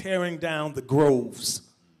kings tearing down the groves,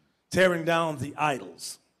 tearing down the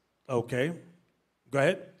idols. Okay, go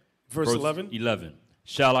ahead. Verse 11. 11.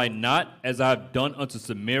 Shall I not, as I have done unto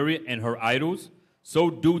Samaria and her idols, so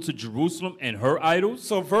do to Jerusalem and her idols?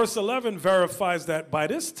 So verse 11 verifies that by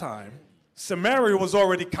this time, Samaria was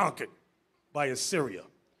already conquered by Assyria.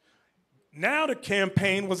 Now the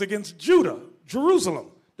campaign was against Judah,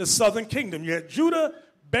 Jerusalem, the southern kingdom. You had Judah,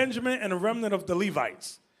 Benjamin, and a remnant of the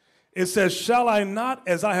Levites. It says, shall I not,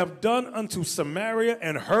 as I have done unto Samaria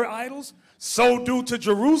and her idols, so do to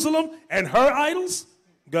Jerusalem and her idols?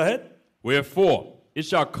 Go ahead. Wherefore, it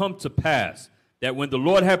shall come to pass that when the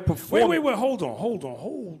Lord had performed... Wait, hold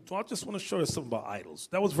on. I just want to show you something about idols.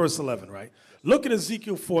 That was verse 11, right? Look at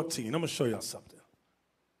Ezekiel 14. I'm going to show you something.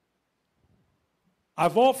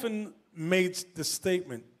 I've often made the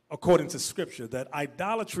statement, according to Scripture, that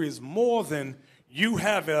idolatry is more than you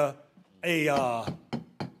have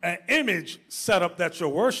an image set up that you're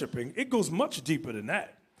worshiping. It goes much deeper than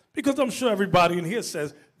that. Because I'm sure everybody in here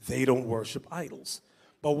says they don't worship idols.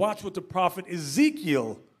 But watch what the prophet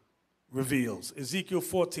Ezekiel reveals. Ezekiel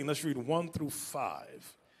 14, let's read 1 through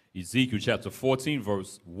 5. Ezekiel chapter 14,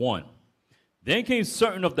 verse 1. Then came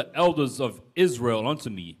certain of the elders of Israel unto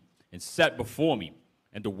me, and sat before me.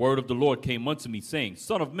 And the word of the Lord came unto me, saying,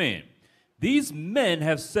 Son of man, these men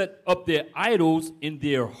have set up their idols in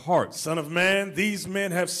their hearts. Son of man, these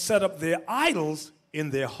men have set up their idols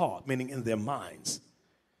in their heart, meaning in their minds.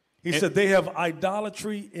 He said they have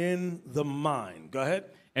idolatry in the mind. Go ahead.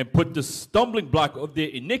 And put the stumbling block of their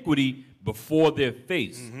iniquity before their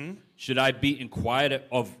face. Mm-hmm. Should I be inquired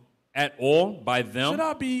of at all by them? Should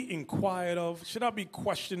I be inquired of? Should I be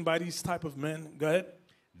questioned by these type of men? Go ahead.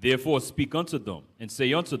 Therefore speak unto them, and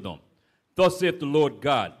say unto them, Thus saith the Lord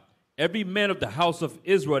God, every man of the house of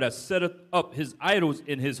Israel that setteth up his idols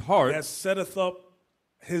in his heart. That setteth up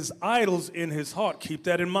his idols in his heart. Keep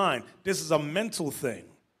that in mind. This is a mental thing.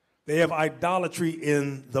 They have idolatry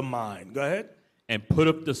in the mind. Go ahead. And put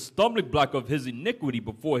up the stumbling block of his iniquity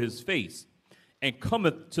before his face, and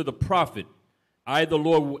cometh to the prophet. I, the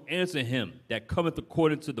Lord, will answer him that cometh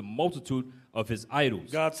according to the multitude of his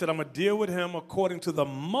idols. God said, I'm going to deal with him according to the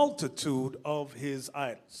multitude of his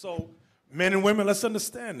idols. So, men and women, let's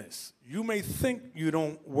understand this. You may think you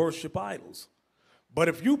don't worship idols, but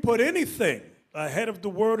if you put anything ahead of the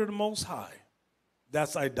word of the Most High,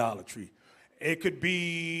 that's idolatry. It could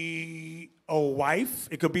be a wife.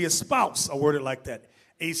 It could be a spouse. I word it like that.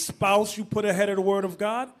 A spouse you put ahead of the word of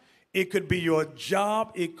God. It could be your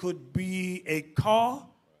job. It could be a car.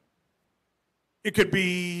 It could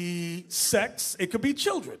be sex. It could be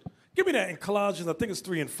children. Give me that in Colossians, I think it's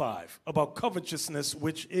 3 and 5, about covetousness,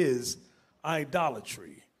 which is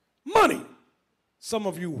idolatry. Money. Some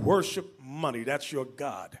of you worship money. That's your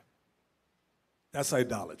God. That's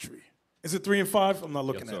idolatry. Is it 3 and 5? I'm not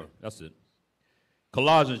looking at it. That's it.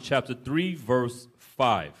 Colossians chapter 3, verse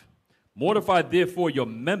 5. Mortify therefore your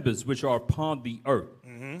members which are upon the earth.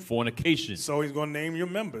 Fornication. So he's going to name your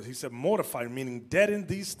members. He said mortify, meaning dead in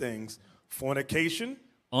these things. Fornication.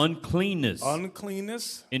 Uncleanness.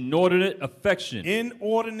 Uncleanness. Inordinate affection.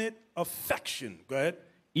 Inordinate affection. Go ahead.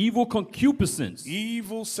 Evil concupiscence.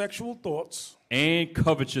 Evil sexual thoughts. And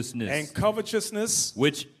covetousness. And covetousness.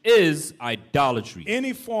 Which is idolatry.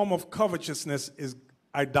 Any form of covetousness is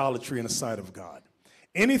idolatry in the sight of God.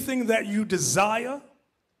 Anything that you desire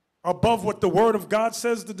above what the word of God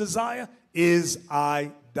says to desire is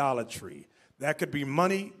idolatry. That could be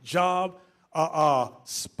money, job,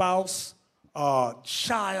 spouse,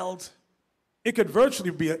 child. It could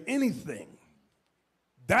virtually be anything.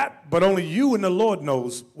 That, but only you and the Lord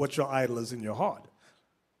knows what your idol is in your heart.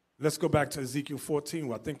 Let's go back to Ezekiel 14.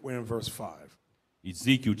 Well, I think we're in verse 5.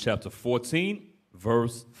 Ezekiel chapter 14,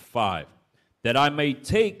 verse 5. That I may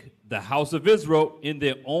take the house of Israel in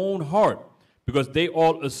their own heart, because they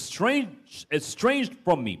all estranged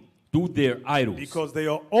from me through their idols. Because they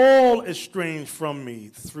are all estranged from me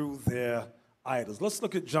through their idols. Let's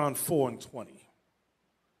look at John 4 and 20.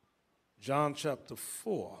 John chapter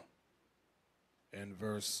 4 and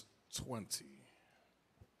verse 20.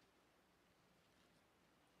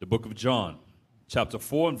 The book of John, chapter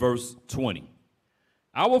 4 and verse 20.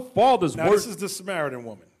 Our fathers now this is the Samaritan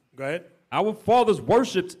woman. Go ahead. Our fathers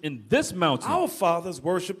worshipped in this mountain. Our fathers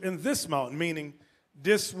worshiped in this mountain, meaning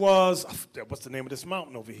this was, what's the name of this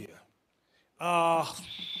mountain over here?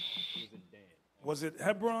 Was it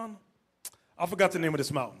Hebron? I forgot the name of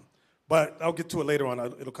this mountain, but I'll get to it later on.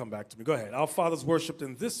 It'll come back to me. Go ahead. Our fathers worshiped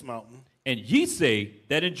in this mountain. And ye say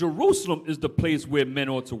that in Jerusalem is the place where men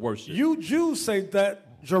ought to worship. You Jews say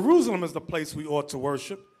that Jerusalem is the place we ought to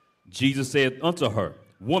worship. Jesus said unto her,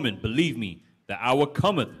 Woman, believe me, the hour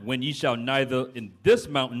cometh when ye shall neither in this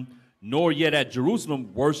mountain nor yet at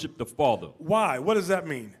Jerusalem worship the Father. Why? What does that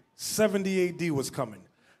mean? 70 AD was coming.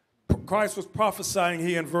 Christ was prophesying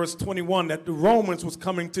here in verse 21 that the Romans was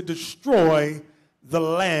coming to destroy the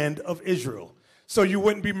land of Israel. So you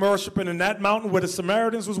wouldn't be worshiping in that mountain where the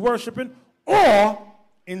Samaritans was worshiping, or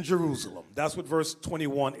in Jerusalem. That's what verse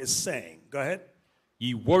 21 is saying. Go ahead.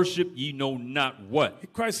 Ye worship ye know not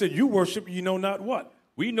what. Christ said, you worship ye know not what.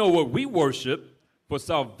 We know what we worship, for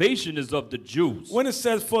salvation is of the Jews. When it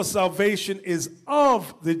says for salvation is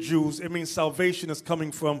of the Jews, it means salvation is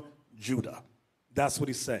coming from Judah. That's what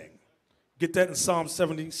he's saying. Get that in Psalm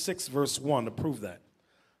 76, verse 1 to prove that.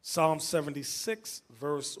 Psalm 76,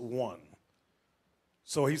 verse 1.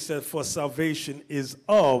 So he said, for salvation is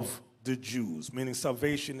of the Jews, meaning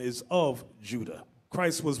salvation is of Judah.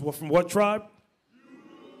 Christ was from what tribe?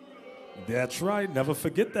 That's right. Never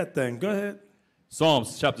forget that thing. Go ahead.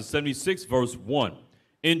 Psalms chapter 76, verse 1.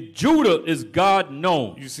 In Judah is God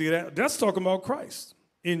known. You see that? That's talking about Christ.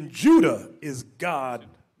 In Judah is God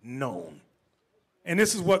known. And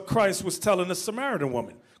this is what Christ was telling the Samaritan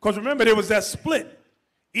woman. Because remember, there was that split.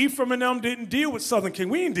 Ephraim and them didn't deal with Southern King.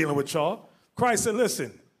 We ain't dealing with y'all. Christ said,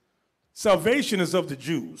 listen, salvation is of the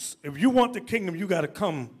Jews. If you want the kingdom, you got to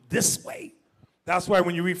come this way. That's why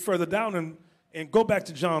when you read further down and go back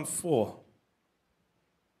to John 4.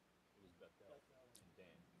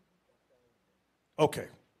 Okay.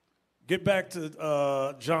 Get back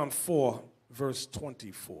to John 4, verse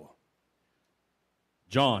 24.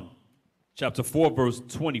 John chapter 4, verse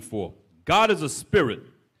 24. God is a spirit,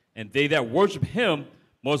 and they that worship him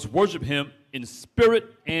must worship him in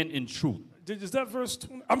spirit and in truth. Is that verse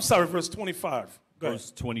 20? I'm sorry, verse 25. Go ahead.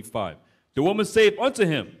 Verse 25. The woman saith unto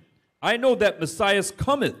him, I know that Messiah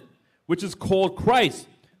cometh, which is called Christ.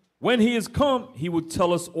 When he is come, he will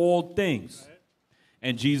tell us all things.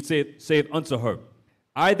 And Jesus saith unto her,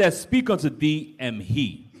 I that speak unto thee am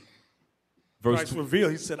he. Christ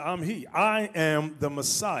revealed, he said, I'm he. I am the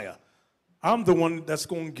Messiah. I'm the one that's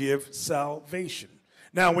going to give salvation.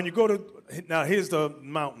 Now, when you go to, now here's the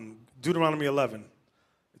mountain, Deuteronomy 11.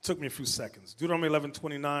 It took me a few seconds. Deuteronomy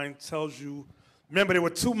 11:29 tells you, remember there were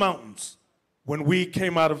two mountains when we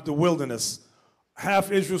came out of the wilderness.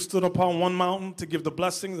 Half Israel stood upon one mountain to give the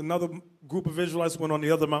blessings. Another group of Israelites went on the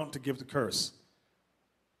other mountain to give the curse.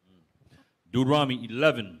 Deuteronomy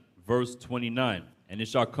 11, verse 29. And it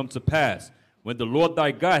shall come to pass, when the Lord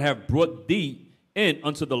thy God hath brought thee in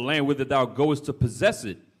unto the land whither thou goest to possess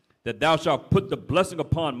it, that thou shalt put the blessing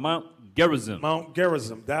upon Mount Gerizim. Mount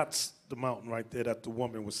Gerizim, that's the mountain right there that the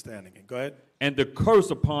woman was standing in. Go ahead. And the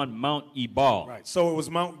curse upon Mount Ebal. Right, so it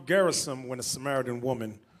was Mount Gerizim when the Samaritan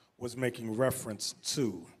woman was making reference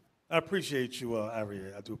to. I appreciate you,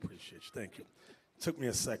 Ari. I do appreciate you. Thank you. Took me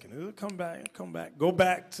a second. It'll come back. Go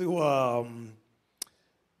back to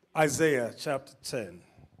Isaiah chapter 10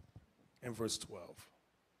 and verse 12.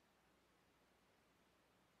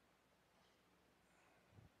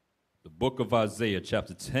 The book of Isaiah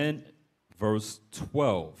chapter 10, verse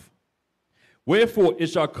 12. Wherefore it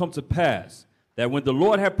shall come to pass that when the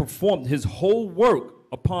Lord hath performed his whole work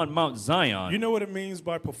upon Mount Zion. You know what it means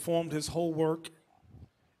by performed his whole work?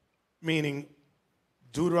 Meaning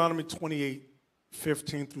Deuteronomy 28,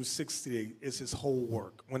 15 through 68 is his whole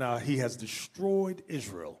work. When he has destroyed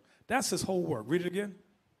Israel. That's his whole work. Read it again.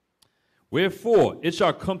 Wherefore it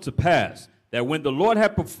shall come to pass that when the Lord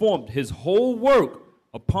hath performed his whole work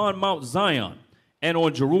upon Mount Zion and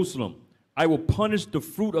on Jerusalem, I will punish the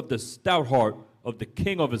fruit of the stout heart of the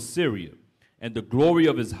king of Assyria and the glory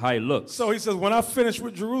of his high looks. So he says, when I finish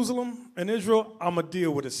with Jerusalem and Israel, I'm going to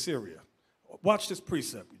deal with Assyria. Watch this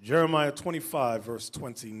precept. Jeremiah 25, verse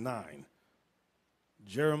 29.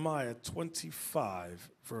 Jeremiah 25,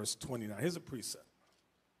 verse 29. Here's a precept.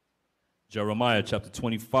 Jeremiah chapter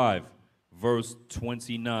 25, verse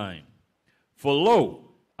 29. For lo,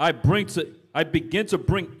 I begin to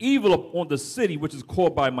bring evil upon the city which is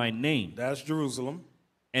called by my name. That's Jerusalem.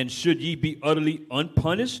 And should ye be utterly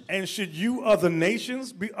unpunished? And should you other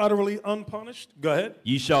nations be utterly unpunished? Go ahead.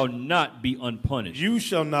 Ye shall not be unpunished. You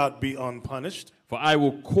shall not be unpunished. For I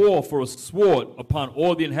will call for a sword upon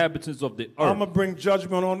all the inhabitants of the earth. I'm going to bring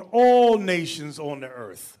judgment on all nations on the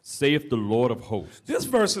earth. Saith the Lord of hosts. This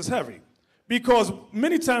verse is heavy because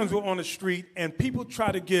many times we're on the street and people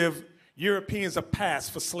try to give Europeans a pass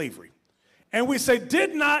for slavery. And we say,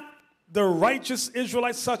 did not the righteous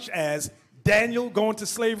Israelites such as Daniel go into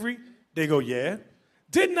slavery? They go, yeah.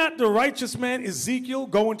 Did not the righteous man Ezekiel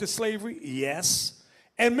go into slavery? Yes.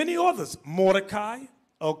 And many others. Mordecai,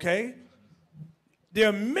 okay. There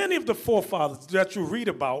are many of the forefathers that you read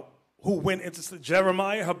about who went into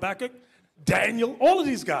Jeremiah, Habakkuk, Daniel, all of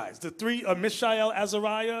these guys, the three, Mishael,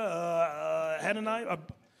 Azariah, Hananiah,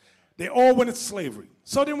 they all went into slavery.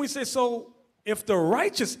 So then we say, so if the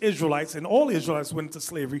righteous Israelites and all the Israelites went into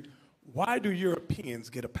slavery, why do Europeans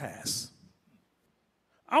get a pass?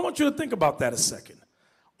 I want you to think about that a second.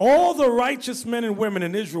 All the righteous men and women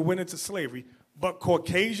in Israel went into slavery, but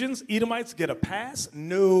Caucasians, Edomites get a pass?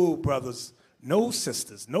 No, brothers. No,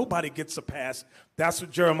 sisters. Nobody gets a pass. That's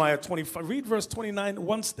what Jeremiah 25. Read verse 29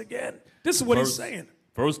 once again. This is what he's saying.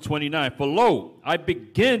 Verse 29. For lo, I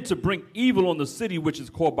begin to bring evil on the city which is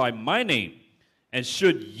called by my name. And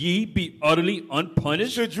should ye be utterly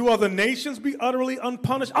unpunished? Should you other nations be utterly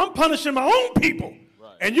unpunished? I'm punishing my own people.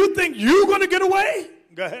 Right. And you think you're going to get away?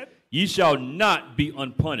 Go ahead. Ye shall not be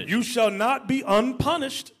unpunished. You shall not be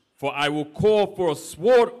unpunished. For I will call for a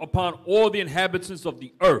sword upon all the inhabitants of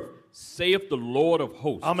the earth, saith the Lord of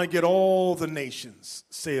hosts. I'm going to get all the nations,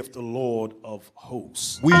 saith the Lord of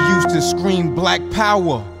hosts. We used to scream black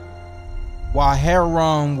power while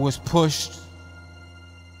Heron was pushed.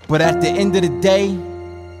 But at the end of the day,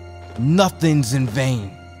 nothing's in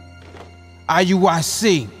vain.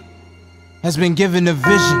 IUIC has been given a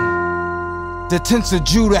vision. The tents of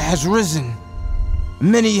Judah has risen.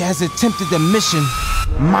 Many has attempted the mission.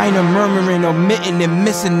 Minor murmuring, omitting, and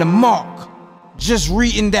missing the mark. Just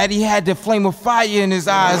reading that he had the flame of fire in his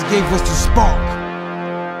eyes gave us the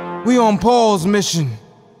spark. We on Paul's mission.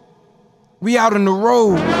 We out on the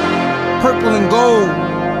road, purple and gold.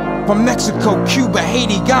 From Mexico, Cuba,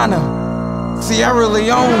 Haiti, Ghana, Sierra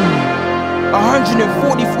Leone.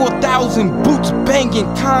 144,000 boots banging,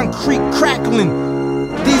 concrete crackling.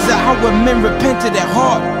 These are our men repented at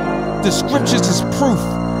heart. The scriptures is proof.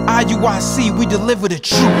 IUIC, we deliver the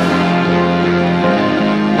truth.